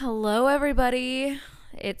Hello, everybody.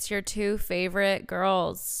 It's your two favorite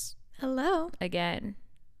girls. Hello. Again,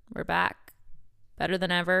 we're back better than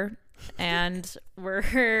ever. And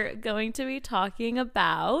we're going to be talking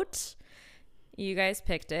about, you guys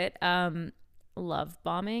picked it, love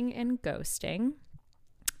bombing and ghosting.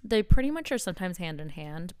 They pretty much are sometimes hand in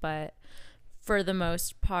hand, but for the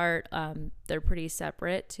most part, they're pretty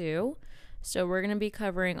separate too. So we're going to be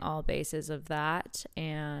covering all bases of that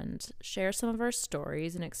and share some of our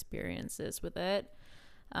stories and experiences with it.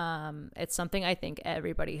 It's something I think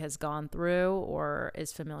everybody has gone through or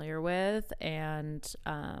is familiar with, and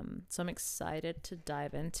so I'm excited to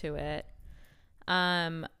dive into it.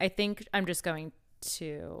 I think I'm just going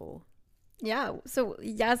to... Yeah. So,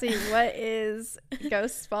 Yazzie, what is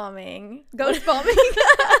ghost bombing? Ghost bombing?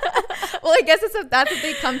 Well, I guess that's if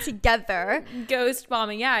they come together. Ghost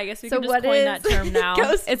bombing. Yeah, I guess we can just coin that term now.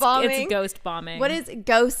 Ghost bombing? It's ghost bombing. What is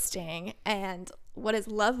ghosting and what is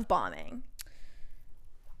love bombing?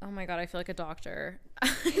 Oh my God, I feel like a doctor.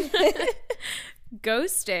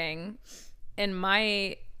 Ghosting, in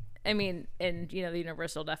the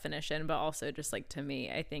universal definition, but also just like to me,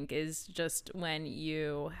 I think is just when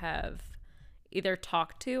you have either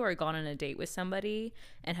talked to or gone on a date with somebody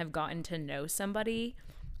and have gotten to know somebody,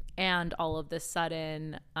 and all of a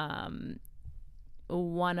sudden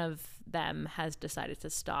one of them has decided to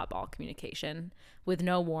stop all communication with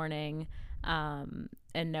no warning and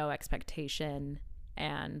no expectation,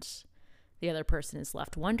 and the other person is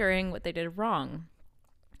left wondering what they did wrong.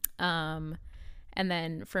 And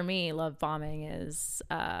then for me, love bombing is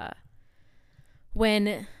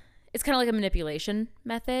when it's kind of like a manipulation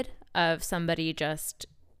method of somebody just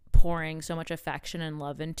pouring so much affection and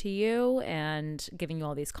love into you and giving you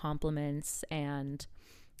all these compliments and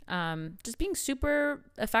just being super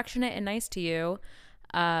affectionate and nice to you,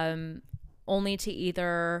 only to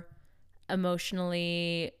either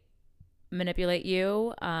emotionally manipulate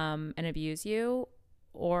you and abuse you,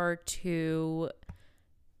 or to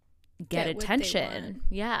get attention.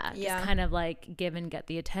 Yeah. Just kind of like give and get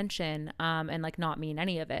the attention and like not mean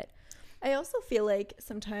any of it. I also feel like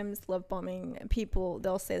sometimes love bombing people,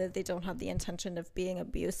 they'll say that they don't have the intention of being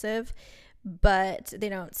abusive, but they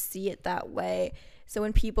don't see it that way. So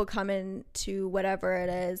when people come into whatever it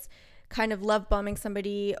is, kind of love bombing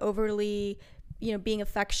somebody, overly, being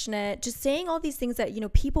affectionate, just saying all these things that,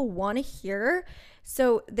 people want to hear.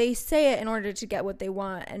 So they say it in order to get what they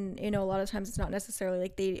want. And, a lot of times it's not necessarily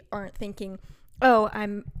like they aren't thinking, oh,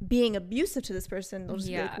 I'm being abusive to this person. They'll just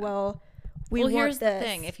be like, well, here's the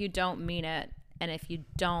thing. If you don't mean it, and if you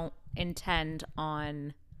don't intend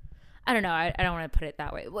on, I don't know, I don't want to put it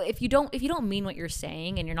that way. Well, if you don't mean what you're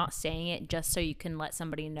saying, and you're not saying it just so you can let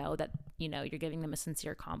somebody know that, you're giving them a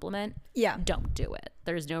sincere compliment, don't do it.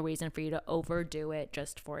 There's no reason for you to overdo it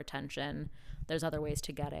just for attention. There's other ways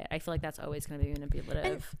to get it. I feel like that's always going to be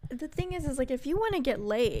manipulative. And the thing is like, if you want to get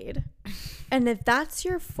laid, and if that's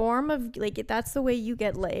your form of, like, if that's the way you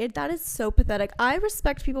get laid, that is so pathetic. I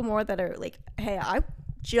respect people more that are like, hey, I'm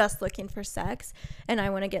just looking for sex and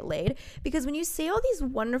I want to get laid. Because when you say all these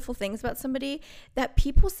wonderful things about somebody that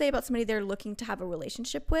people say about somebody they're looking to have a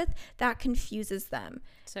relationship with, that confuses them.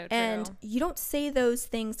 So true. And you don't say those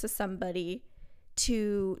things to somebody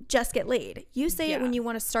to just get laid. You say it when you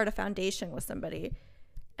want to start a foundation with somebody.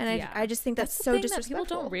 And I just think that's so disrespectful. That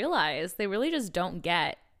people don't realize. They really just don't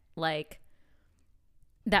get, like,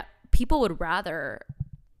 that people would rather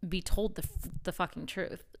be told the fucking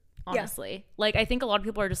truth. Honestly, like, I think a lot of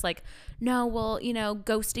people are just like, no, well,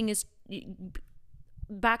 ghosting is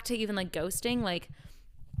back to even like ghosting. Like,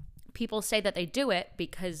 people say that they do it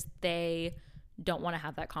because they don't want to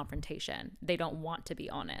have that confrontation. They don't want to be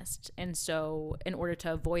honest. And so in order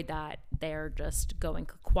to avoid that, they're just going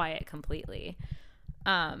quiet completely.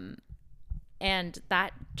 And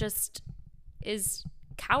that just is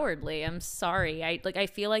cowardly. I'm sorry. I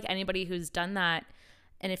feel like anybody who's done that,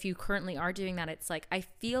 and if you currently are doing that, it's like, I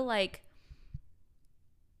feel like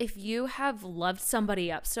if you have loved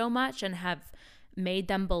somebody up so much and have made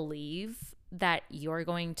them believe that you're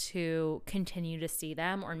going to continue to see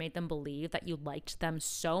them, or made them believe that you liked them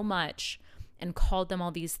so much and called them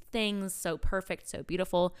all these things, so perfect, so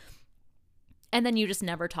beautiful, and then you just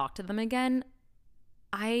never talk to them again,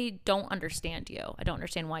 I don't understand you. I don't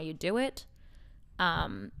understand why you do it.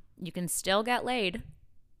 You can still get laid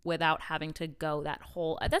without having to go that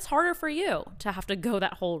whole, that's harder for you to have to go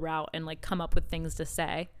that whole route and like come up with things to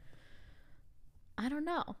say. I don't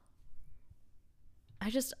know.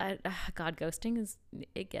 God, ghosting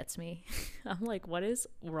it gets me. I'm like, what is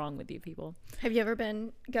wrong with you people? Have you ever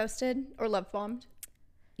been ghosted or love bombed?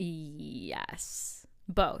 Yes.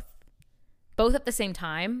 Both at the same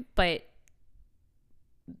time, but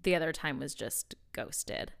the other time was just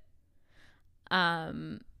ghosted.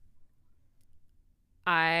 I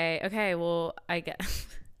get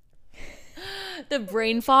the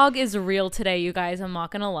brain fog is real today, you guys. I'm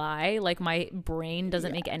not gonna lie. Like, my brain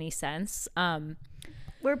doesn't make any sense.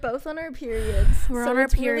 We're both on our periods. We're on our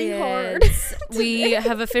periods. Really hard we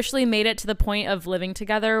have officially made it to the point of living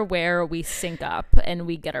together where we sync up and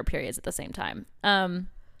we get our periods at the same time.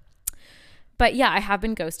 But yeah, I have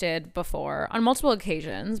been ghosted before on multiple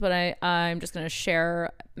occasions, but I'm just going to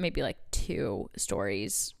share maybe like 2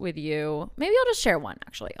 stories with you. Maybe I'll just share one,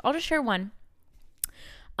 actually. I'll just share one.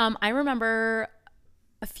 I remember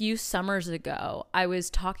a few summers ago, I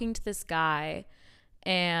was talking to this guy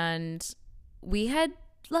and we had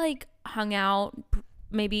like hung out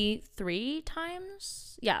maybe 3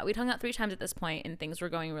 times. Yeah, we'd hung out 3 times at this point and things were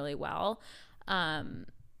going really well,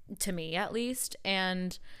 to me at least.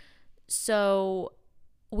 And so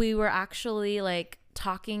we were actually like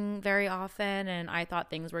talking very often and I thought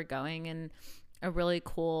things were going in a really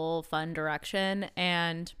cool, fun direction.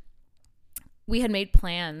 And we had made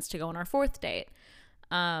plans to go on our 4th date.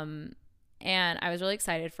 And I was really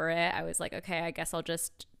excited for it. I was like, okay, I guess I'll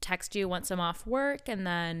just text you once I'm off work and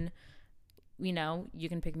then, you know, you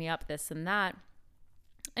can pick me up, this and that.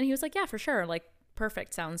 And he was like, yeah, for sure. Like,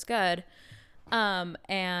 perfect. Sounds good.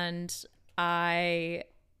 And I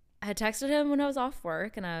had texted him when I was off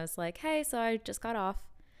work and I was like, hey, so I just got off.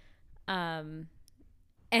 And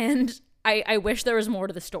I wish there was more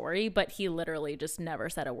to the story, but he literally just never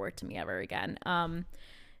said a word to me ever again.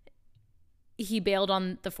 He bailed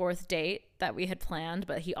on the 4th date that we had planned,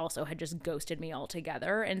 but he also had just ghosted me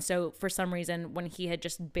altogether. And so for some reason, when he had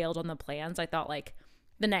just bailed on the plans, I thought like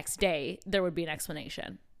the next day there would be an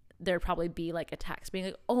explanation. There'd probably be like a text being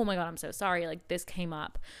like, oh my God, I'm so sorry. Like, this came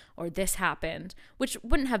up or this happened, which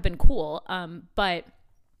wouldn't have been cool. But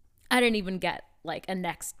I didn't even get like a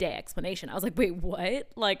next day explanation. I was like, wait,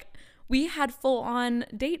 what? Like, we had full on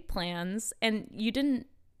date plans and you didn't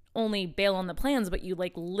only bail on the plans, but you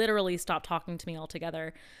like literally stopped talking to me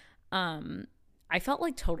altogether. I felt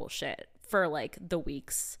like total shit for like the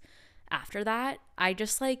weeks after that. I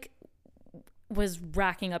just like was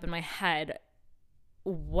racking up in my head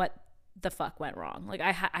what the fuck went wrong. Like,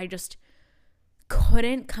 I just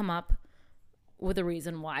couldn't come up with a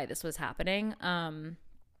reason why this was happening. And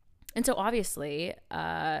so obviously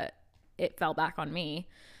it fell back on me.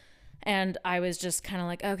 And I was just kind of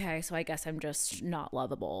like, okay, so I guess I'm just not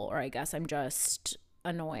lovable, or I guess I'm just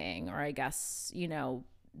annoying, or I guess, you know,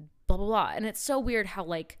 blah, blah, blah. And it's so weird how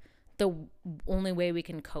like the only way we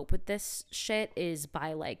can cope with this shit is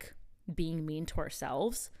by like being mean to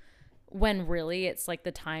ourselves, when really it's like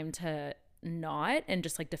the time to not and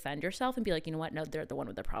just like defend yourself and be like, you know what? No, they're the one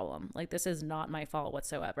with the problem. Like, this is not my fault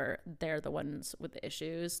whatsoever. They're the ones with the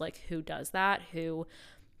issues. Like, who does that? Who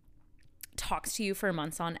talks to you for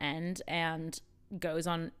months on end and goes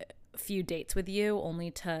on a few dates with you only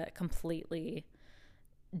to completely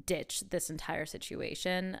ditch this entire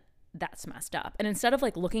situation? That's messed up. And instead of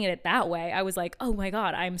like looking at it that way, I was like, oh my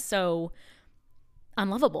God, I'm so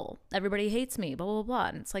unlovable. Everybody hates me, blah, blah, blah.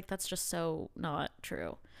 And it's like, that's just so not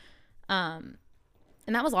true. And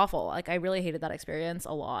that was awful. Like, I really hated that experience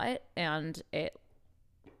a lot. And it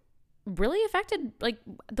really affected like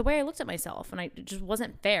the way I looked at myself, and it just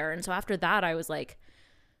wasn't fair. And so after that, I was like,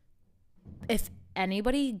 if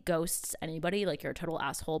anybody ghosts anybody, like, you're a total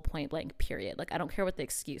asshole, point blank, period. Like, I don't care what the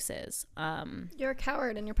excuse is. You're a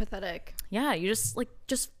coward and you're pathetic. Yeah, you just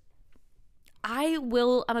I'm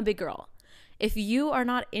a big girl. If you are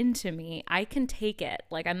not into me, I can take it.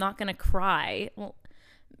 Like, I'm not gonna cry. Well,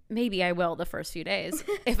 maybe I will the first few days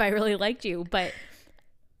if I really liked you, but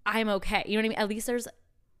I'm okay. You know what I mean? At least there's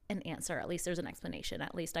an answer. At least there's an explanation.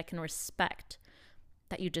 At least I can respect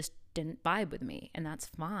that you just didn't vibe with me, and that's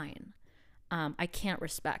fine. I can't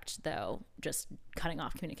respect, though, just cutting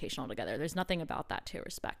off communication altogether. There's nothing about that to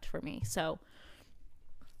respect for me. So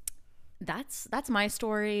that's my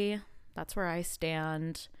story. That's where I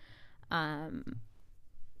stand.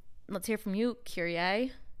 Let's hear from you,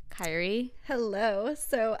 Kyrie. Hello.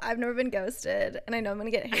 So I've never been ghosted, and I know I'm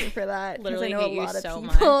gonna get hate for that. Literally I know hate a lot you of so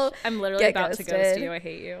people much. I'm literally about ghosted. to ghost you. I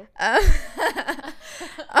hate you.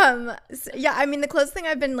 So, yeah, I mean, the closest thing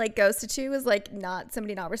I've been like ghosted to was like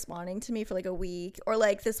somebody not responding to me for like a week, or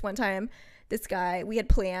like this one time, this guy, we had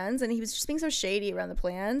plans and he was just being so shady around the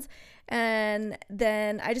plans, and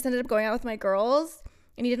then I just ended up going out with my girls.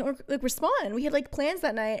 And he didn't like respond. We had like plans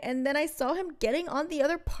that night, and then I saw him getting on the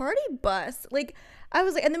other party bus. Like, I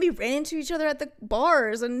was like, and then we ran into each other at the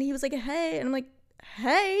bars, and he was like, "Hey," and I'm like,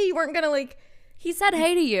 "Hey, you weren't gonna like." He said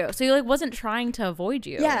hey to you, so he like wasn't trying to avoid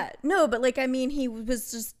you. Yeah, no, but like, I mean, he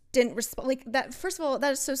was just didn't respond like that. First of all,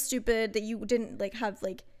 that is so stupid that you didn't like have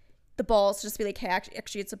like the balls to just be like, hey,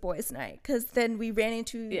 actually it's a boys' night, because then we ran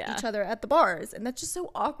into each other at the bars, and that's just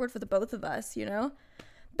so awkward for the both of us, you know.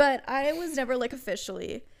 But I was never like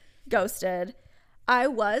officially ghosted. I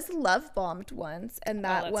was love bombed once, and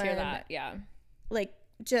that one, yeah, like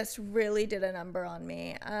just really did a number on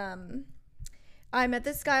me. I met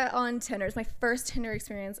this guy on Tinder. It's my first Tinder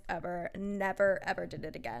experience ever. Never ever did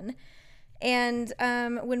it again. And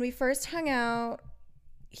when we first hung out,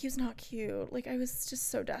 he was not cute. Like, I was just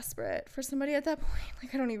so desperate for somebody at that point.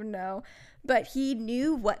 Like, I don't even know. But he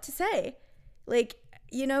knew what to say. Like,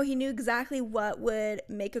 you know, he knew exactly what would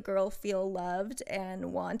make a girl feel loved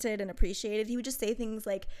and wanted and appreciated. He would just say things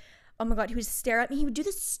like, oh my God, he would stare at me. He would do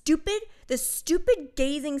this stupid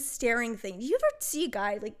gazing, staring thing. Do you ever see a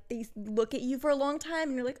guy, like, they look at you for a long time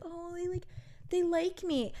and you're like, oh, they like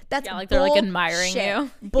me. That's like they're like admiring you.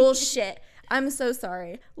 Bullshit. I'm so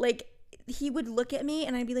sorry. Like, he would look at me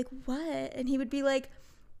and I'd be like, what? And he would be like,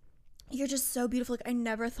 you're just so beautiful. Like, I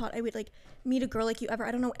never thought I would like meet a girl like you ever.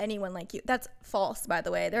 I don't know anyone like you. That's false, by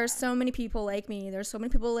the way. There are so many people like me. There's so many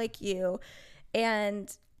people like you.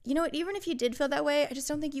 And you know what? Even if you did feel that way, I just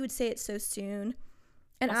don't think you would say it so soon.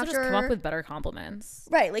 And also after, just come up with better compliments.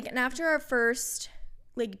 Right. Like, and after our first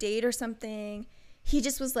like date or something, he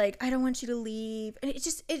just was like, I don't want you to leave. And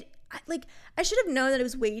I should have known that it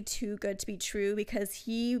was way too good to be true, because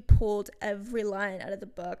he pulled every line out of the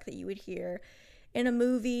book that you would hear in a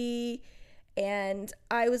movie, and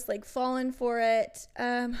I was like falling for it.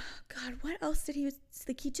 God, what else did he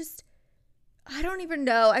like? He just, I don't even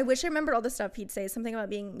know. I wish I remembered all the stuff he'd say. Something about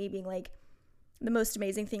being like the most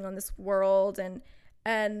amazing thing on this world, and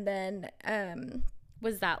then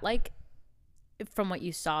was that like, from what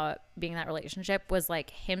you saw being in that relationship, was like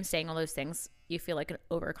him saying all those things, you feel like an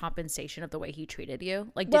overcompensation of the way he treated you?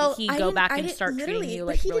 Like, did he go back and start treating you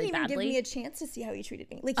like really badly? He didn't even give me a chance to see how he treated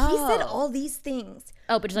me. Like, he said all these things.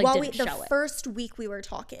 Oh, but just like didn't show it. The first week we were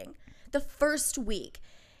talking. The first week.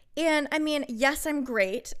 And I mean, yes, I'm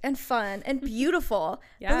great and fun and beautiful.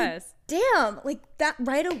 Yes. But like, damn, like that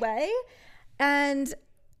right away. And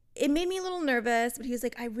it made me a little nervous, but he was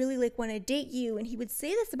like, I really like want to date you. And he would say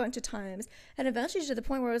this a bunch of times. And eventually to the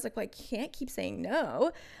point where I was like, well, I can't keep saying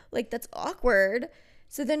no. Like, that's awkward.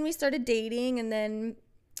 So then we started dating, and then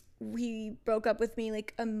he broke up with me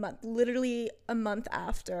like literally a month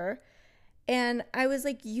after. And I was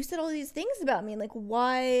like, you said all these things about me. Like,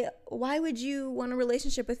 why would you want a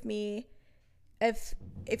relationship with me if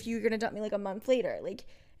you're going to dump me like a month later? Like,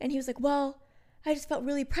 and he was like, well, I just felt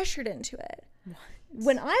really pressured into it. What?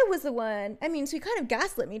 When I was the one, I mean, so he kind of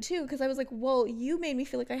gaslit me too, because I was like, well, you made me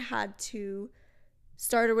feel like I had to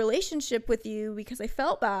start a relationship with you because I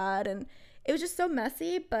felt bad. And it was just so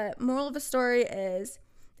messy. But moral of the story is,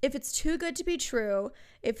 if it's too good to be true,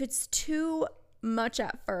 if it's too much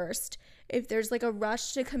at first, if there's like a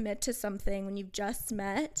rush to commit to something when you've just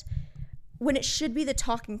met, when it should be the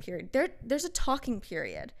talking period, there's a talking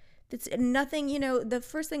period. It's nothing, you know, the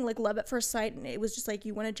first thing, like love at first sight, and it was just like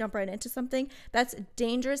you want to jump right into something. That's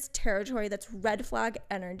dangerous territory. That's red flag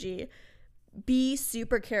energy. Be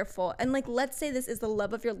super careful. And like, let's say this is the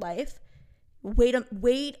love of your life. Wait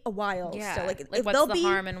a while. Yeah. So like if what's the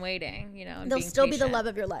harm in waiting, you know? And they'll still be the love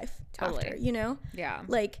of your life. Totally. After, you know? Yeah.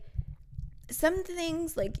 Like, some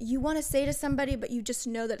things like you want to say to somebody, but you just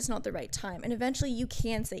know that it's not the right time. And eventually you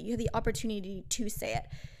can say it. You have the opportunity to say it.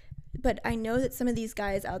 But I know that some of these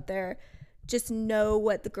guys out there just know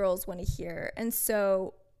what the girls want to hear. And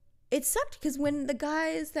so it sucked, because when the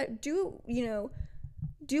guys that do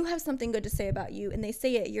have something good to say about you and they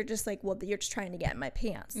say it, you're just like, well, you're just trying to get in my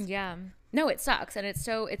pants. Yeah. No, it sucks. And it's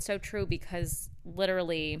so true, because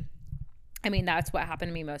literally, I mean, that's what happened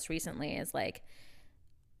to me most recently, is like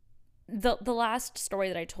the last story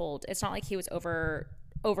that I told, it's not like he was over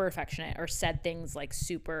affectionate or said things like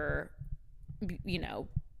super, you know,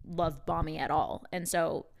 love bomby at all. And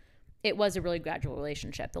so it was a really gradual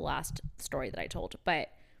relationship, the last story that I told. But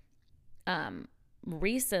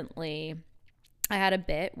recently I had a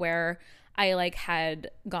bit where I like had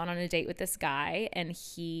gone on a date with this guy, and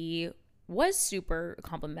he was super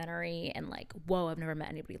complimentary and like, whoa, I've never met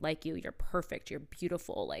anybody like you. You're perfect. You're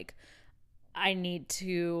beautiful. Like, I need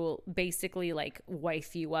to basically like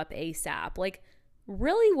wife you up ASAP. Like,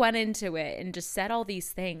 really went into it and just said all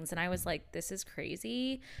these things, and I was like, this is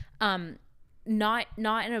crazy. Not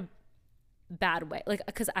in a bad way, like,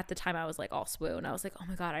 because at the time I was like all swoon. I was like, oh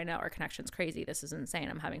my God, I know our connection's crazy, this is insane,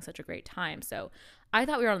 I'm having such a great time. So I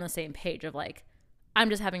thought we were on the same page of like, I'm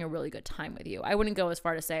just having a really good time with you. I wouldn't go as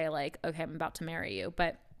far to say like, okay, I'm about to marry you,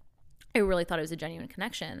 but I really thought it was a genuine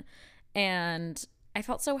connection, and I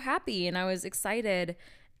felt so happy and I was excited.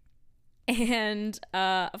 And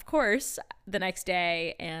of course, the next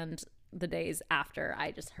day and the days after,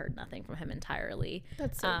 I just heard nothing from him entirely.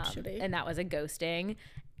 That's so shitty. And that was a ghosting.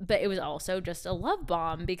 But it was also just a love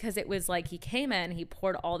bomb, because it was like he came in, he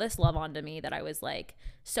poured all this love onto me that I was like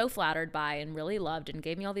so flattered by and really loved, and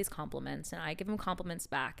gave me all these compliments, and I give him compliments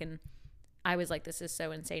back, and I was like, this is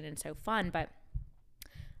so insane and so fun. But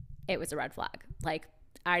it was a red flag. Like,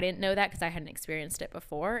 I didn't know that because I hadn't experienced it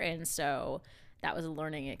before, and so that was a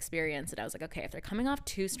learning experience. And I was like, okay, if they're coming off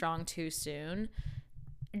too strong too soon,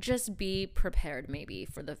 just be prepared maybe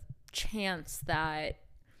for the chance that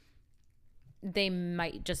they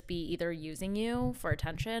might just be either using you for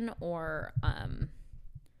attention or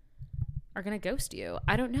are gonna ghost you.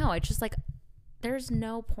 I don't know. I just like, there's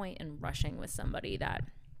no point in rushing with somebody that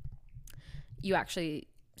you actually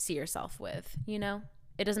see yourself with, you know?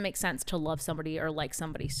 It doesn't make sense to love somebody or like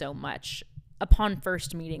somebody so much upon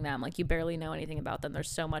first meeting them. Like, you barely know anything about them.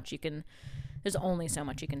 There's only so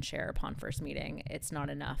much you can share upon first meeting. It's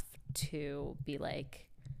not enough to be like,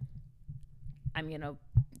 I'm gonna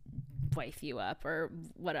wife you up or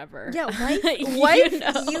whatever. Yeah, wife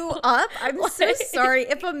you up? I'm so sorry.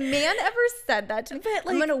 If a man ever said that to me, like,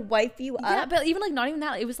 I'm gonna wife you up. Yeah, but even like, not even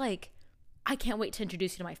that. It was like, I can't wait to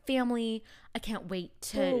introduce you to my family. I can't wait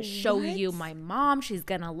to show you my mom. She's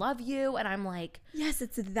gonna love you. And I'm like, yes,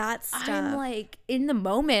 it's that stuff. I'm like, in the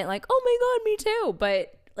moment, like, oh my God, me too.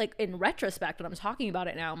 But like, in retrospect, when I'm talking about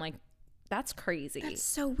it now, I'm like, that's crazy. That's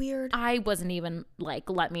so weird. I wasn't even like,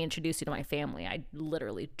 let me introduce you to my family. I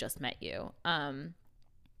literally just met you.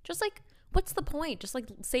 Just like, what's the point? Just like,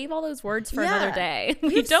 save all those words for another day.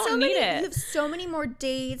 You don't need it. You have so many more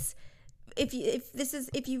dates. If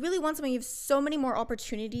you really want something, you have so many more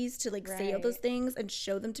opportunities to like say all those things and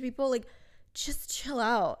show them to people. Like, just chill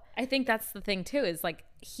out. I think that's the thing too, is like,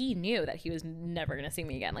 he knew that he was never gonna see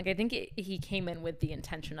me again. Like, I think he came in with the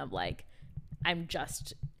intention of like, I'm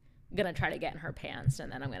just gonna try to get in her pants and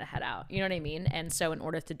then I'm gonna head out. You know what I mean? And so in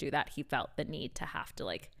order to do that, he felt the need to have to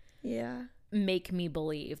like, make me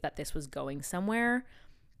believe that this was going somewhere,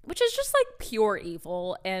 which is just like pure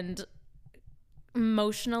evil and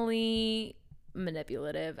emotionally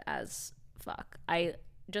manipulative as fuck. I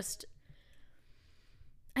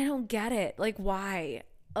don't get it. Like, why?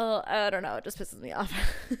 I don't know. It just pisses me off.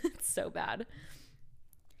 It's so bad.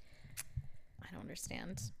 I don't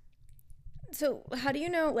understand. So how do you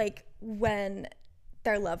know like when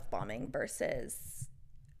they're love bombing versus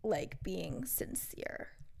like being sincere?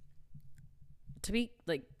 To be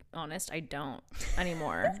like honest, I don't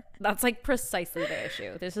anymore. That's like precisely the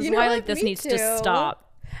issue. This is You know why what? like this Me needs too. to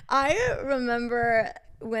stop. I remember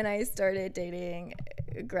when I started dating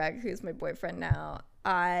Greg, who's my boyfriend now,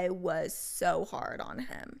 I was so hard on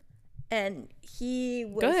him. And he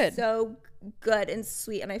was so good and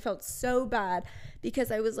sweet. And I felt so bad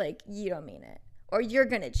because I was like, you don't mean it. Or you're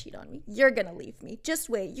going to cheat on me. You're going to leave me. Just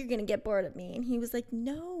wait. You're going to get bored of me. And he was like,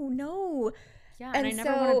 no. Yeah, and I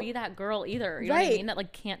never want to be that girl either. You know what I mean? That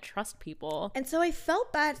like can't trust people. And so I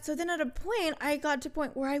felt bad. So then at a point, I got to a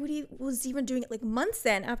point where I was even doing it like months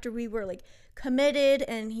in after we were like committed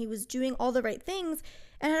and he was doing all the right things.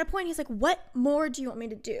 And at a point, he's like, what more do you want me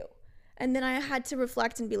to do? And then I had to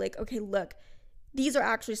reflect and be like, okay, look, these are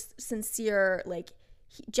actually sincere like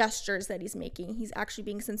gestures that he's making. He's actually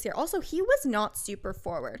being sincere. Also, he was not super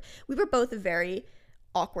forward. We were both very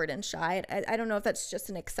awkward and shy. I don't know if that's just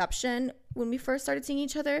an exception when we first started seeing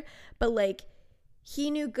each other, but like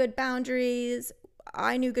he knew good boundaries,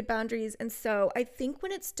 I knew good boundaries. And so I think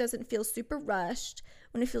when it doesn't feel super rushed,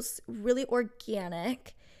 when it feels really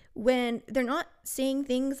organic, when they're not saying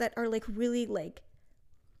things that are like really like,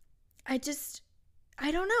 I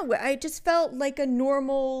don't know, I just felt like a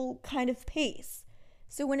normal kind of pace.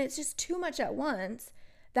 So when it's just too much at once,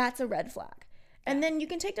 that's a red flag. And then you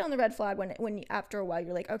can take down the red flag when after a while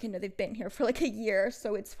you're like, okay, no, they've been here for like a year,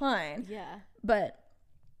 so it's fine. Yeah. But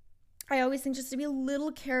I always think just to be a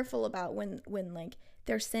little careful about when like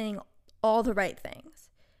they're saying all the right things,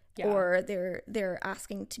 or they're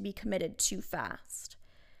asking to be committed too fast.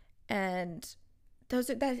 And I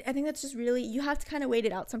think that's just really, you have to kind of wait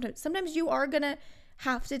it out. Sometimes you are gonna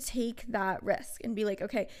have to take that risk and be like,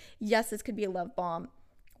 okay, yes, this could be a love bomb.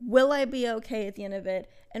 Will I be okay at the end of it?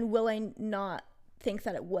 And will I not think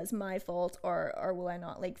that it was my fault, or will I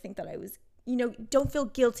not like think that I was, don't feel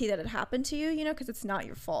guilty that it happened to you, because it's not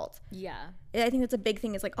your fault. Yeah. I think that's a big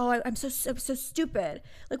thing. Is like, oh, I'm so stupid.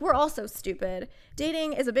 Like, we're all so stupid.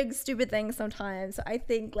 Dating is a big stupid thing sometimes. So I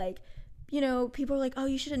think like, people are like, oh,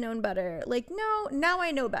 you should have known better. Like, no, now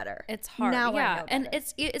I know better. It's hard. Now I know better. And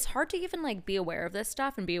it's hard to even like be aware of this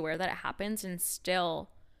stuff and be aware that it happens and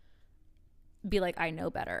still be like, I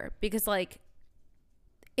know better, because like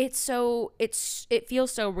it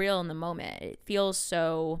feels so real in the moment. It feels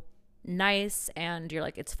so nice, and you're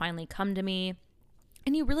like, it's finally come to me.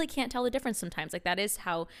 And you really can't tell the difference sometimes. Like, that is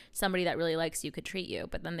how somebody that really likes you could treat you.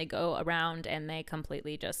 But then they go around and they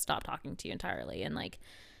completely just stop talking to you entirely. And, like,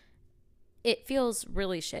 it feels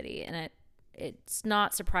really shitty. And it's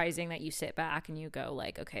not surprising that you sit back and you go,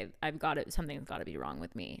 like, okay, something's got to be wrong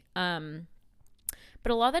with me. But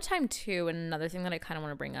a lot of the time, too, and another thing that I kind of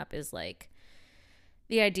want to bring up is, like,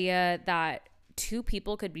 the idea that two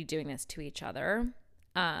people could be doing this to each other.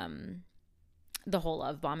 The whole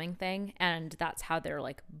love bombing thing, and that's how they're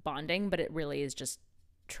like bonding, but it really is just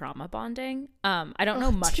trauma bonding. I don't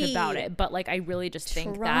know much about it, but like I really just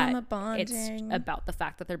think that it's about the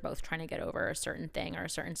fact that they're both trying to get over a certain thing or a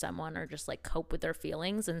certain someone, or just like cope with their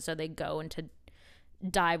feelings, and so they go into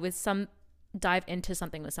dive into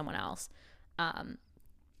something with someone else,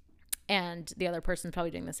 and the other person's probably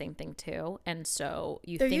doing the same thing too, and so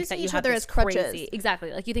they're think that you have this crazy,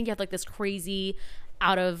 exactly, like you think you have like this crazy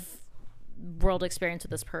out of world experience with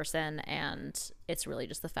this person, and it's really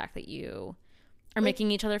just the fact that you are making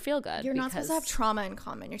each other feel good. You're not supposed to have trauma in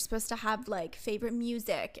common. You're supposed to have like favorite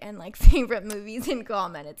music and like favorite movies in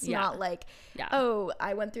common. It's not like, oh,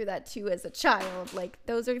 I went through that too as a child. Like,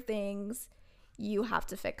 those are things you have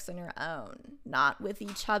to fix on your own, not with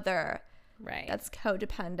each other. Right. That's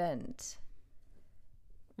codependent.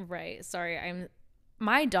 Right. Sorry,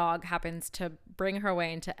 my dog happens to bring her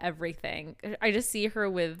way into everything. I just see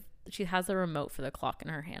her she has the remote for the clock in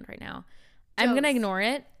her hand right now. I'm going to ignore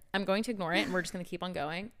it. And we're just going to keep on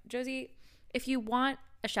going. Josie, if you want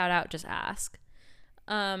a shout out, just ask.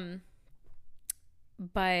 But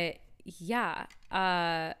yeah.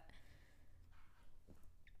 But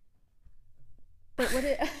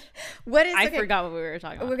what is I forgot what we were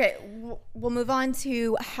talking about. Okay, we'll move on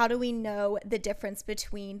to how do we know the difference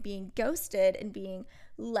between being ghosted and being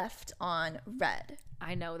left on red?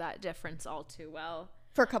 I know that difference all too well.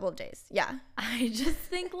 For a couple of days, yeah. I just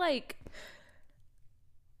think like,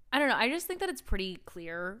 I don't know. I just think that it's pretty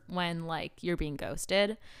clear when like you're being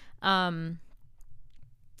ghosted. When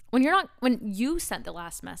you sent the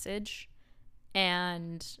last message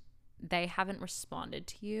and they haven't responded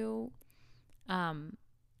to you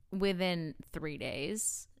within 3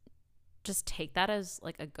 days, just take that as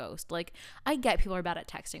like a ghost. Like, I get people are bad at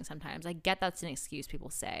texting sometimes. I get that's an excuse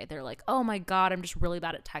people say. They're like, oh my God, I'm just really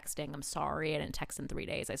bad at texting. I'm sorry I didn't text in 3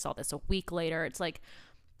 days. I saw this a week later. It's like,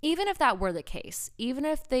 even if that were the case, even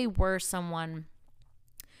if they were someone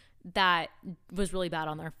that was really bad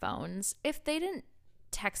on their phones, if they didn't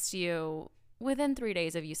text you within 3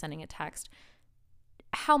 days of you sending a text,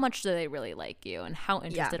 how much do they really like you, and how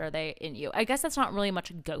interested are they in you? I guess that's not really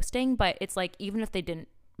much ghosting, but it's like, even if they didn't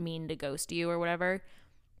mean to ghost you or whatever,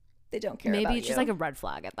 they don't care maybe about it's you. just like a red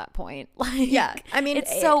flag at that point. Like, yeah, I mean,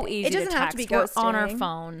 it's so easy. It doesn't to text. have to be ghosting. We're on our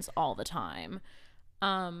phones all the time.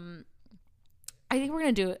 I think we're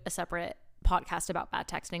gonna do a separate podcast about bad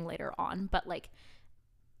texting later on, but like,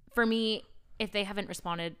 for me, if they haven't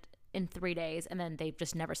responded in 3 days and then they've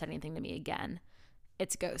just never said anything to me again,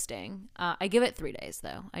 it's ghosting. I give it 3 days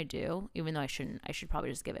though. I do, even though I shouldn't. I should probably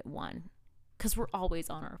just give it 1. Because we're always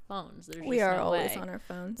on our phones. We are always on our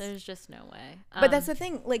phones. There's just no way. But that's the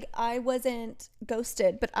thing. Like, I wasn't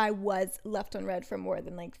ghosted, but I was left on red for more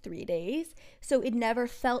than like 3 days. So it never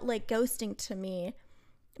felt like ghosting to me,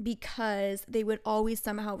 because they would always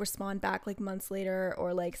somehow respond back like months later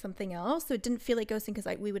or like something else. So it didn't feel like ghosting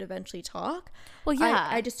because we would eventually talk. Well, yeah.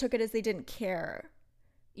 I just took it as they didn't care.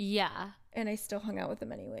 Yeah. And I still hung out with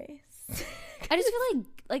them anyways. I just feel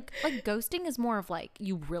like ghosting is more of like,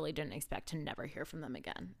 you really didn't expect to never hear from them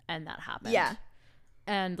again, and that happened. Yeah.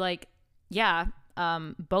 And like, yeah,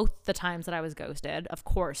 both the times that I was ghosted, of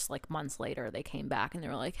course, like months later they came back and they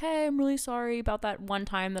were like, hey, I'm really sorry about that one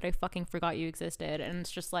time that I fucking forgot you existed. And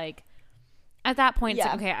it's just like, at that point, it's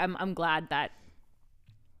like, okay, I'm glad that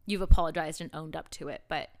you've apologized and owned up to it,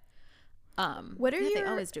 but what are they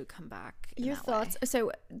always do come back. Your thoughts? Way.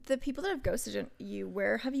 So the people that have ghosted you,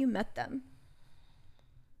 where have you met them?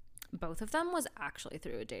 Both of them was actually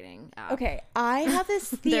through a dating app. Okay, I have this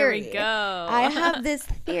theory. There we go. I have this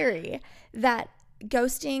theory that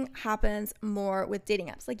ghosting happens more with dating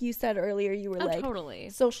apps. Like you said earlier, you were totally.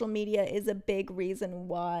 Social media is a big reason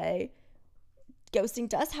why ghosting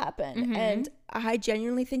does happen. Mm-hmm. And I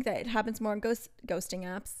genuinely think that it happens more on ghosting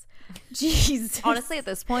apps. Jeez. Honestly, at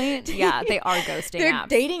this point, yeah, they are ghosting apps.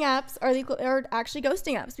 Dating apps are actually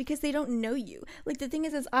ghosting apps because they don't know you. Like, the thing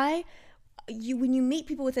is when you meet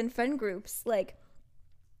people within friend groups, like,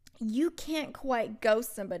 you can't quite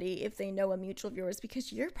ghost somebody if they know a mutual of yours,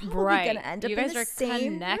 because you're probably Right. going to end up You in guys the are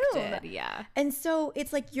same connected. room. Yeah. And so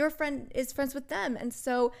it's like your friend is friends with them. And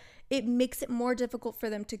so it makes it more difficult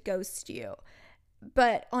for them to ghost you.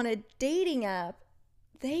 But on a dating app,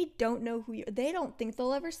 they don't know who you are. They don't think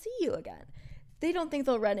they'll ever see you again. They don't think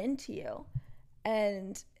they'll run into you.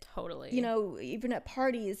 And, Totally. you know, even at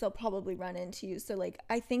parties, they'll probably run into you. So, like,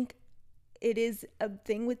 I think it is a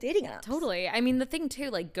thing with dating apps. Totally. I mean, the thing too,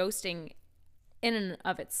 like ghosting in and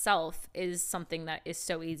of itself is something that is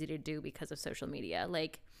so easy to do because of social media.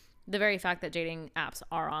 Like the very fact that dating apps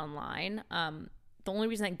are online, the only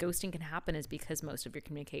reason that ghosting can happen is because most of your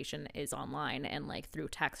communication is online and like through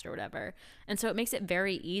text or whatever. And so it makes it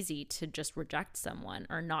very easy to just reject someone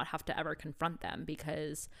or not have to ever confront them,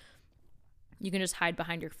 because you can just hide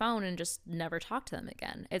behind your phone and just never talk to them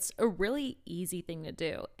again. It's a really easy thing to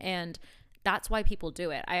do. And that's why people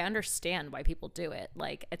do it. I understand why people do it.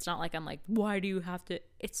 Like, it's not like I'm like, why do you have to?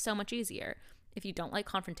 It's so much easier. If you don't like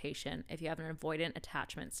confrontation, if you have an avoidant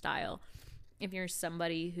attachment style, if you're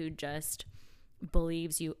somebody who just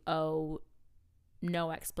believes you owe no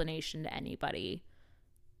explanation to anybody,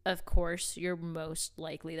 of course, you're most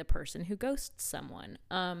likely the person who ghosts someone.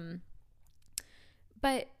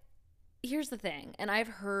 But here's the thing, and I've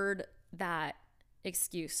heard that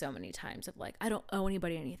excuse so many times of like, I don't owe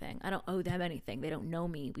anybody anything. I don't owe them anything. They don't know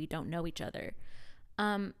me. We don't know each other.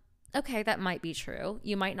 Okay, that might be true.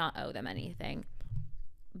 You might not owe them anything.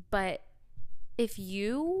 But if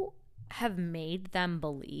you have made them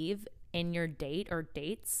believe in your date or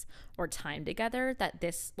dates or time together that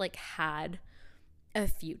this like had a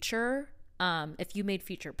future, if you made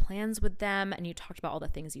future plans with them and you talked about all the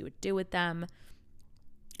things you would do with them,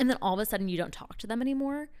 and then all of a sudden you don't talk to them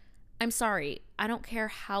anymore, I'm sorry. I don't care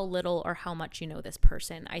how little or how much you know this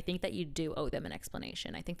person. I think that you do owe them an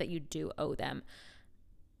explanation. I think that you do owe them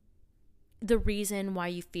the reason why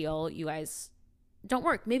you feel you guys don't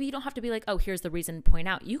work. Maybe you don't have to be like, oh, here's the reason, point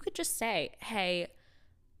out. You could just say, hey,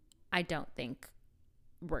 I don't think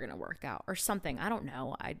we're going to work out or something. I don't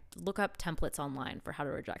know. I look up templates online for how to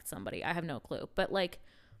reject somebody. I have no clue. But like,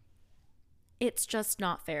 it's just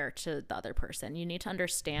not fair to the other person. You need to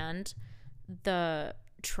understand the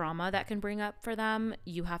trauma that can bring up for them.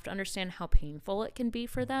 You have to understand how painful it can be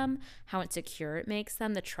for them, how insecure it makes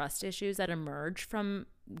them, the trust issues that emerge from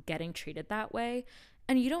getting treated that way.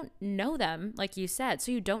 And you don't know them, like you said,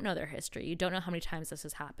 so you don't know their history. You don't know how many times this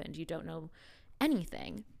has happened. You don't know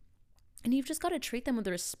anything. And you've just got to treat them with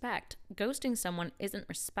respect. Ghosting someone isn't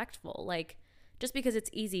respectful. Like, just because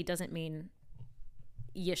it's easy doesn't mean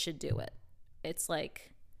you should do it. It's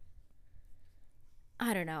like,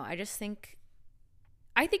 I don't know. I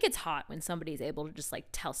think it's hot when somebody's able to just like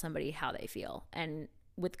tell somebody how they feel and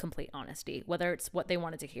with complete honesty, whether it's what they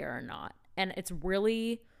wanted to hear or not. And it's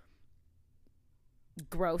really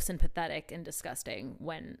gross and pathetic and disgusting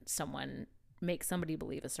when someone makes somebody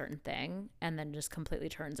believe a certain thing and then just completely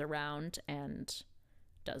turns around and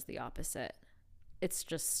does the opposite. It's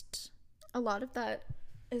just, a lot of that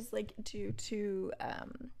is like due to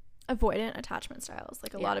avoidant attachment styles.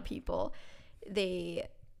 Like a lot of people, they're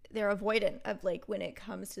avoidant of like when it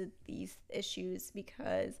comes to these issues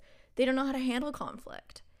because they don't know how to handle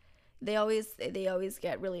conflict. They always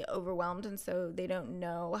get really overwhelmed, and so they don't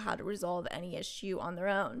know how to resolve any issue on their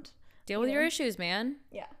own. Deal with your issues, man.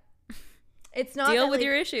 Yeah. It's not deal that, with like,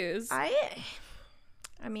 your issues. I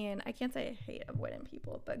mean, I can't say I hate avoidant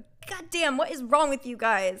people, but goddamn, what is wrong with you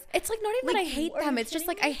guys? It's like not even Like, that I hate are them. you It's just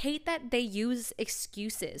kidding like me? I hate that they use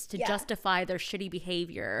excuses to justify their shitty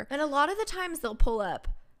behavior. And a lot of the times they'll pull up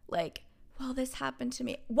like, well, this happened to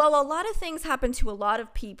me. Well, a lot of things happen to a lot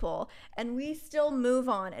of people, and we still move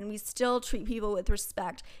on and we still treat people with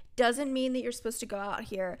respect. Doesn't mean that you're supposed to go out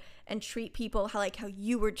here and treat people how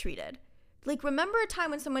you were treated. Like, remember a time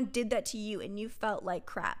when someone did that to you and you felt like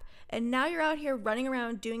crap, and now you're out here running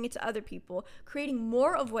around doing it to other people, creating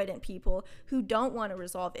more avoidant people who don't want to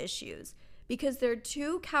resolve issues because they're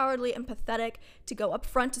too cowardly and pathetic to go up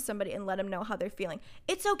front to somebody and let them know how they're feeling.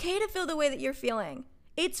 It's okay to feel the way that you're feeling.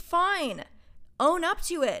 It's fine. Own up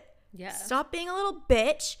to it. Yeah. Stop being a little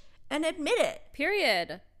bitch and admit it.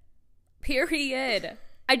 Period.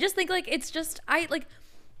 I just think like it's just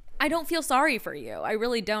I don't feel sorry for you. I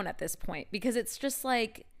really don't at this point, because it's just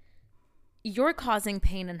like you're causing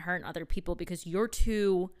pain and hurt in other people because you're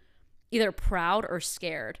too either proud or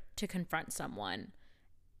scared to confront someone,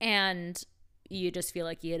 and you just feel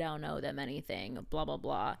like you don't owe them anything, blah, blah,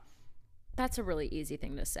 blah. That's a really easy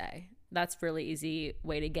thing to say. That's a really easy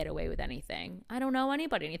way to get away with anything. I don't owe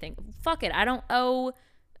anybody anything. Fuck it. I don't owe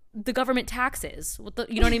the government taxes.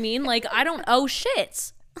 You know what I mean? Like, I don't owe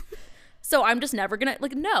shit. So I'm just never gonna,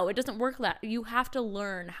 like, no, it doesn't work that. You have to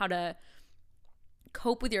learn how to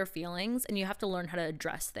cope with your feelings, and you have to learn how to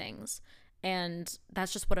address things. And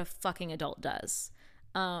that's just what a fucking adult does.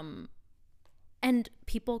 And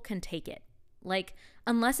people can take it. Like,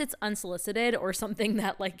 unless it's unsolicited or something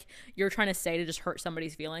that, like, you're trying to say to just hurt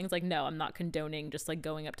somebody's feelings. Like, no, I'm not condoning just, like,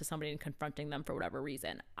 going up to somebody and confronting them for whatever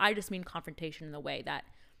reason. I just mean confrontation in the way that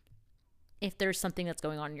if there's something that's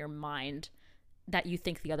going on in your mind that you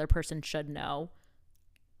think the other person should know,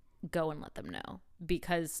 go and let them know.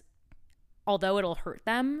 Because although it'll hurt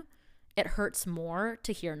them, it hurts more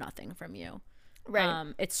to hear nothing from you.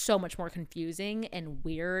 Right. It's so much more confusing and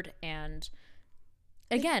weird, and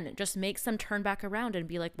again, it just makes them turn back around and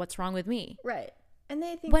be like, what's wrong with me? Right. And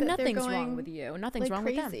they think when that nothing's they're going, wrong with you. Nothing's like, wrong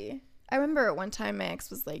crazy. with them. I remember at one time my ex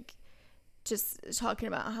was like, just talking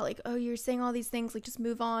about how, like, oh, you're saying all these things, like, just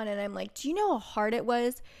move on. And I'm like, do you know how hard it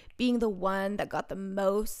was being the one that got the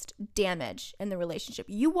most damage in the relationship?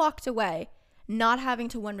 You walked away not having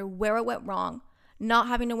to wonder where it went wrong, not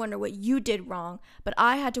having to wonder what you did wrong, but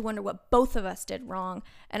I had to wonder what both of us did wrong.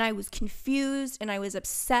 And I was confused and I was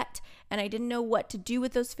upset and I didn't know what to do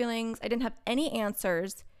with those feelings. I didn't have any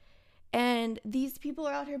answers. And these people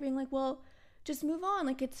are out here being like, well, just move on.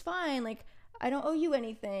 Like, it's fine. Like, I don't owe you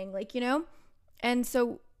anything. Like, you know? And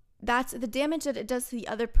so that's the damage that it does to the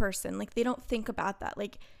other person. Like, they don't think about that.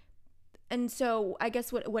 Like, and so I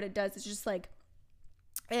guess what it does is just, like,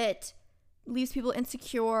 it leaves people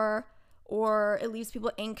insecure, or it leaves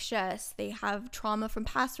people anxious. They have trauma from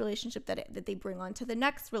past relationship that they bring on to the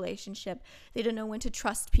next relationship. They don't know when to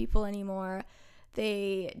trust people anymore.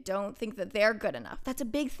 They don't think that they're good enough. That's a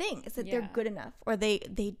big thing, is that they're good enough, or they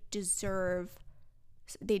deserve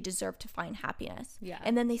to find happiness. Yeah.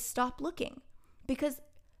 And then they stop looking, because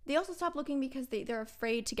they also stop looking because they're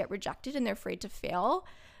afraid to get rejected and they're afraid to fail.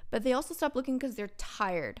 But they also stop looking because they're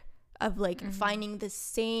tired of, like, finding the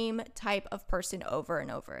same type of person over and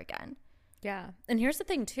over again. Yeah. And here's the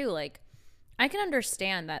thing too, like, I can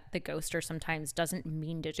understand that the ghoster sometimes doesn't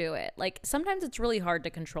mean to do it. Like, sometimes it's really hard to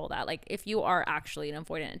control that. Like, if you are actually an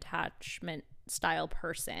avoidant attachment style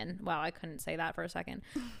person, wow, I couldn't say that for a second.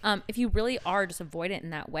 If you really are just avoidant in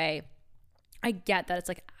that way, I get that it's,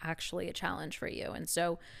 like, actually a challenge for you. And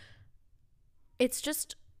so it's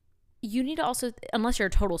just, you need to also, unless you're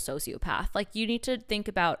a total sociopath, like, you need to think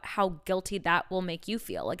about how guilty that will make you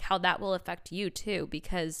feel, like how that will affect you too,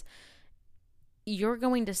 because you're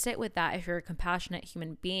going to sit with that if you're a compassionate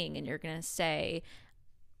human being, and you're going to say,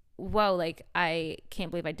 whoa, like, I can't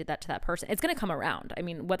believe I did that to that person. It's going to come around. I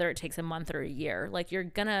mean, whether it takes a month or a year, like, you're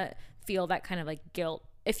going to feel that kind of, like, guilt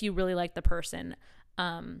if you really like the person,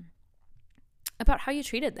 about how you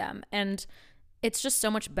treated them. And it's just so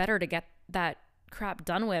much better to get that crap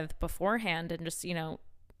done with beforehand and just, you know,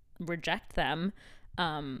 reject them,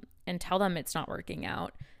 and tell them it's not working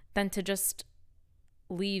out, than to just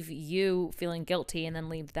leave you feeling guilty and then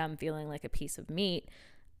leave them feeling like a piece of meat.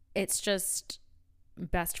 It's just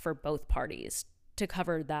best for both parties to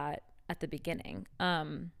cover that at the beginning.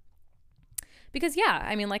 Because yeah,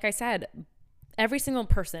 I mean, like I said, every single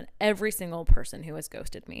person who has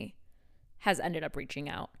ghosted me has ended up reaching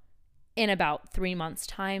out in about 3 months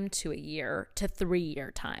time to a year to 3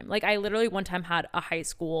 year time. Like, I literally one time had a high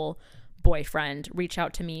school boyfriend reach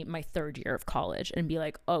out to me my 3rd year of college and be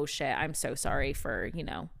like, oh shit, I'm so sorry for, you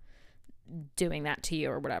know, doing that to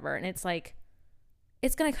you or whatever. And it's like,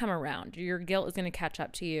 it's going to come around. Your guilt is going to catch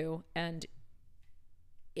up to you, and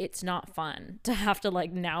it's not fun to have to,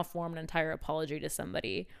 like, now form an entire apology to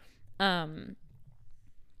somebody. I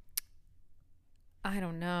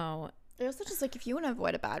don't know. They're also just like, if you want to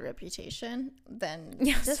avoid a bad reputation, then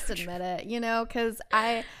Yeah, just so admit it, you know? Because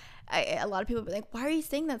a lot of people be like, why are you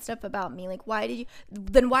saying that stuff about me? Like, why'd you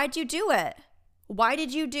do it? Why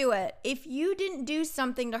did you do it? If you didn't do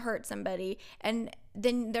something to hurt somebody, and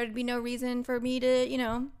then there'd be no reason for me to, you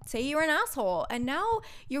know, say you're an asshole. And now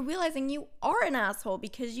you're realizing you are an asshole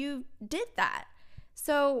because you did that.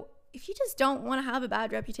 So if you just don't want to have a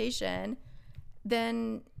bad reputation,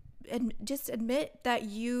 then just admit that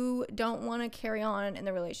you don't want to carry on in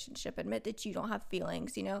the relationship. Admit that you don't have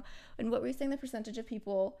feelings, you know? And what were you saying, the percentage of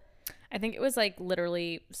people? I think it was like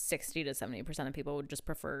literally 60 to 70% of people would just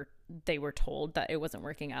prefer they were told that it wasn't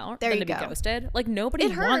working out than to be ghosted. Like, nobody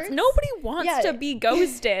wants to be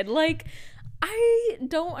ghosted. Like, I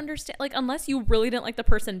don't understand. Like, unless you really didn't like the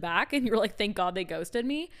person back and you were like, thank God they ghosted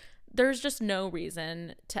me, there's just no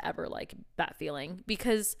reason to ever like that feeling,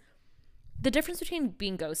 because the difference between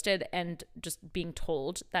being ghosted and just being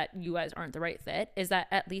told that you guys aren't the right fit is that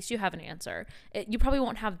at least you have an answer. You probably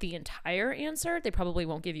won't have the entire answer. They probably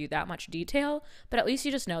won't give you that much detail, but at least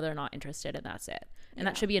you just know they're not interested and that's it. And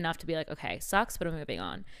that should be enough to be like, okay, sucks, but I'm moving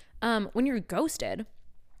on. When you're ghosted,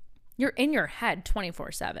 you're in your head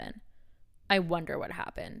 24/7. I wonder what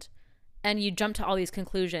happened. And you jump to all these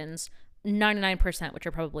conclusions, 99%, which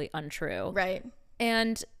are probably untrue. Right.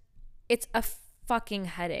 And it's a fucking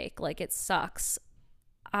headache. Like, it sucks.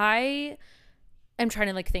 I am trying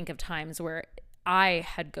to like think of times where I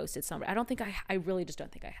had ghosted somebody. I really just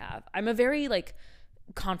don't think I have. I'm a very like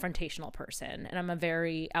confrontational person and I'm a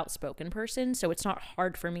very outspoken person. So it's not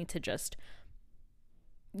hard for me to just,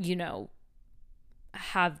 you know,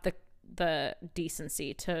 have the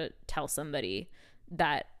decency to tell somebody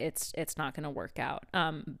that it's not going to work out.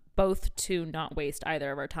 Both to not waste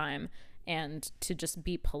either of our time and to just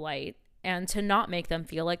be polite and to not make them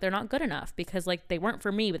feel like they're not good enough, because like they weren't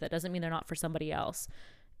for me, but that doesn't mean they're not for somebody else.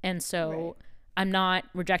 And so Right. I'm not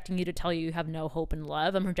rejecting you to tell you you have no hope in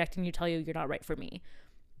love. I'm rejecting you to tell you you're not right for me.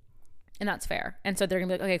 And that's fair. And so they're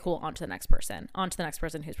gonna be like, okay, cool, on to the next person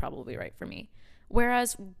who's probably right for me.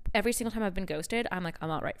 Whereas every single time I've been ghosted, I'm like, I'm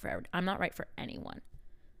not right for anyone.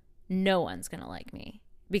 No one's gonna like me,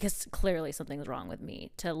 because clearly something's wrong with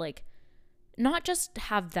me, to like not just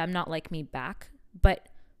have them not like me back, but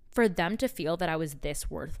for them to feel that I was this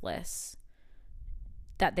worthless,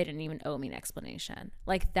 that they didn't even owe me an explanation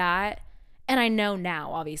like that. And I know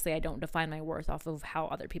now, obviously I don't define my worth off of how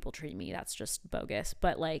other people treat me. That's just bogus.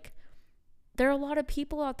 But like, there are a lot of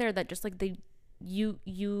people out there that just like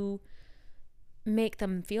you make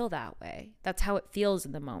them feel that way. That's how it feels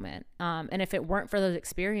in the moment. And if it weren't for those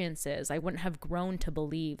experiences, I wouldn't have grown to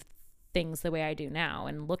believe things the way I do now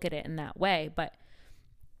and look at it in that way. But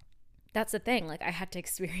that's the thing. Like, I had to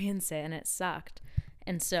experience it and it sucked.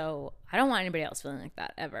 And so I don't want anybody else feeling like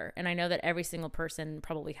that ever. And I know that every single person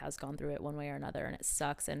probably has gone through it one way or another, and it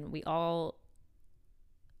sucks. And we all,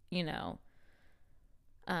 you know,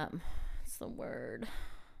 what's the word?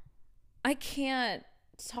 I can't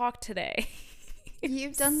talk today.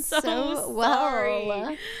 You've done so so sorry.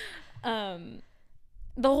 well.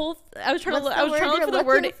 The whole I was trying What's to the word look you're for the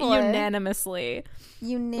word looking for? unanimously.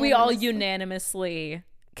 We all unanimously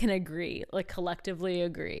can agree, like collectively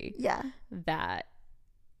agree, Yeah. that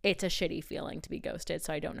it's a shitty feeling to be ghosted.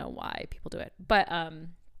 So I don't know why people do it, but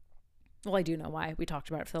well, I do know why. We talked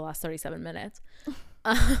about it for the last 37 minutes.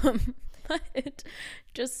 But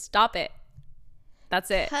just stop it.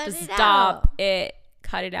 That's it. Cut Just it stop out. it.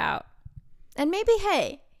 Cut it out. And maybe,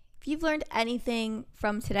 hey, if you've learned anything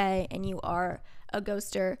from today and you are a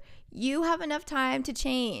ghoster, you have enough time to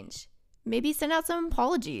change. Maybe send out some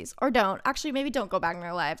apologies, or don't. Actually, maybe don't go back in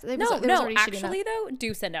their lives. Actually, though,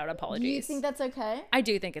 do send out apologies. Do you think that's okay? I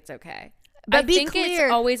do think it's okay. But I be think clear.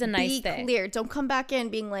 it's always a nice be thing. clear. Don't come back in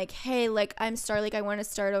being like, hey, like, I'm sorry, like, I want to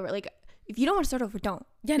start over. Like, if you don't want to start over, don't.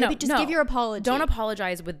 Yeah, Maybe just give your apology. Don't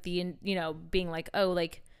apologize with the, you know, being like, oh,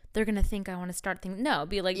 like, they're going to think I want to start things. No,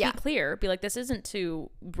 be like, Yeah. be clear. Be like, this isn't to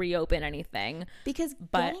reopen anything. Because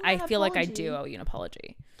But I feel like I apology- do owe you an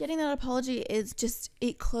apology. Getting that apology is just,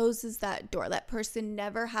 it closes that door. That person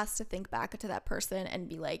never has to think back to that person and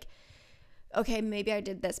be like, okay, maybe I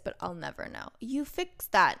did this, but I'll never know. You fix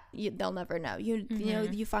that. They'll never know. You know,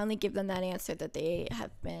 you finally give them that answer that they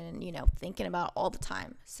have been, you know, thinking about all the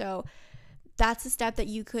time. So that's a step that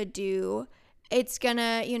you could do. It's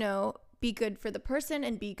gonna, you know, be good for the person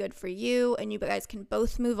and be good for you, and you guys can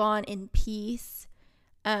both move on in peace.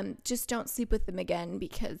 Just don't sleep with them again,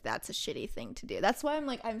 because that's a shitty thing to do. That's why I'm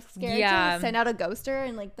like, I'm scared Yeah. to send out a ghoster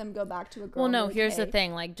and like them go back to a girl. Well, no, like, here's hey. the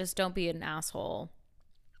thing. Like, just don't be an asshole.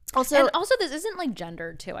 Also, And also, this isn't like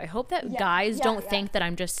gendered too. I hope that guys don't yeah. think that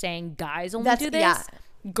I'm just saying guys only That's- do this. yeah.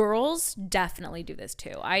 Girls definitely do this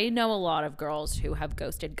too. I know a lot of girls who have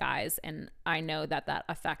ghosted guys, and I know that that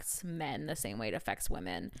affects men the same way it affects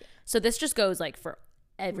women. So this just goes like for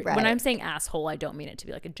every. When Right. I'm saying asshole, I don't mean it to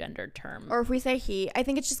be like a gendered term. or if we say he, I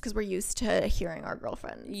think it's just because we're used to hearing our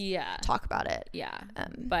girlfriends Yeah. talk about it. Yeah.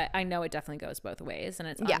 But I know it definitely goes both ways, and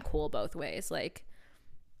it's Yeah. uncool both ways. Like,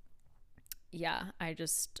 yeah, I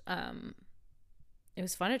just, it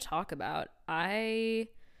was fun to talk about.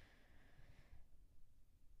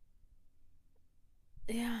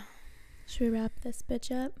 Yeah. Should we wrap this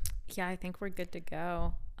bitch up? Yeah, I think we're good to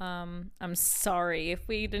go. I'm sorry if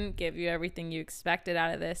we didn't give you everything you expected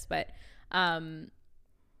out of this, but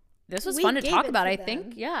this was We fun to gave talk it about. to I them.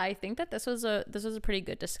 think, yeah, I think that this was a pretty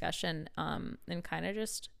good discussion, and kind of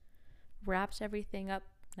just wrapped everything up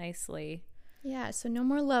nicely. Yeah, so no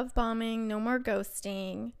more love bombing, no more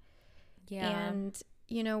ghosting. Yeah. And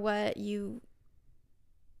you know what?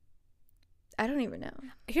 I don't even know.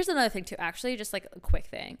 Here's another thing too, actually, just like a quick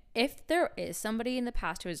thing. If there is somebody in the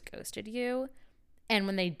past who has ghosted you, and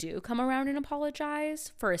when they do come around and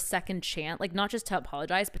apologize for a second chance, like not just to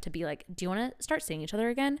apologize, but to be like, do you want to start seeing each other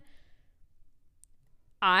again?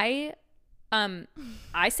 I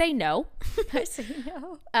say no. I say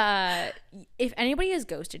no. If anybody has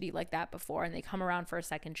ghosted you like that before and they come around for a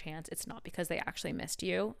second chance, it's not because they actually missed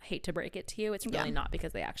you. Hate to break it to you. It's really not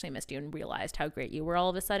because they actually missed you and realized how great you were all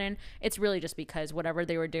of a sudden. It's really just because whatever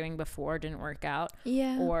they were doing before didn't work out.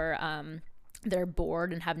 Yeah. Or they're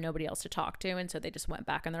bored and have nobody else to talk to, and so they just went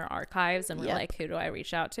back in their archives and were like, who do I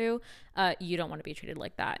reach out to? You don't want to be treated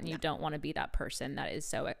like that, and you don't want to be that person that is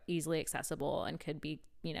so easily accessible and could be,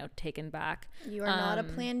 you know, taken back. You are not a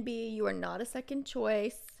plan B. You are not a second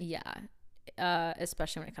choice. Yeah.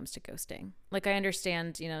 Especially when it comes to ghosting. Like, I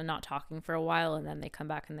understand, you know, not talking for a while and then they come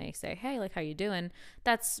back and they say, hey, like, how you doing?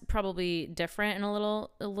 That's probably different in a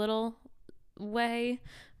little way,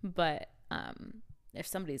 but if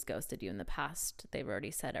somebody's ghosted you in the past, they've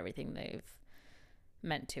already said everything they've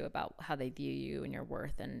meant to about how they view you and your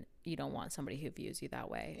worth, and you don't want somebody who views you that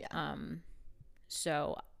way.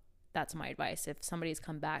 So that's my advice. If somebody's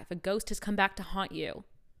come back, if a ghost has come back to haunt you,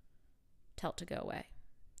 tell it to go away.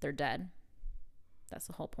 They're dead. That's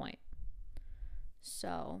the whole point.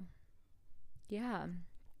 So yeah,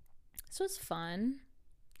 this was fun.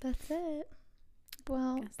 That's it.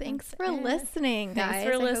 Well, thanks for listening, guys.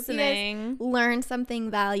 Thanks for listening. Hope you guys learned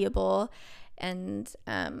something valuable. And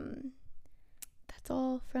that's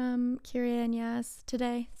all from Kyria and Yaz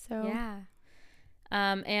today. So yeah.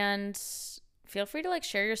 And feel free to like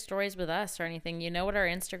share your stories with us or anything. You know what our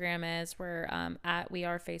Instagram is. We're at We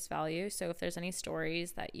Are Face Value. So if there's any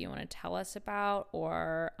stories that you want to tell us about,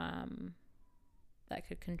 or that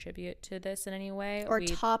could contribute to this in any way, or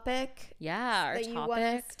topic, that you want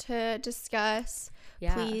us to discuss,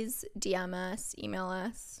 please DM us, email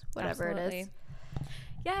us, whatever it is.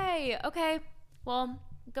 Yay. Okay. Well,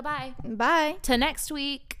 goodbye. Bye. To next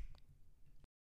week.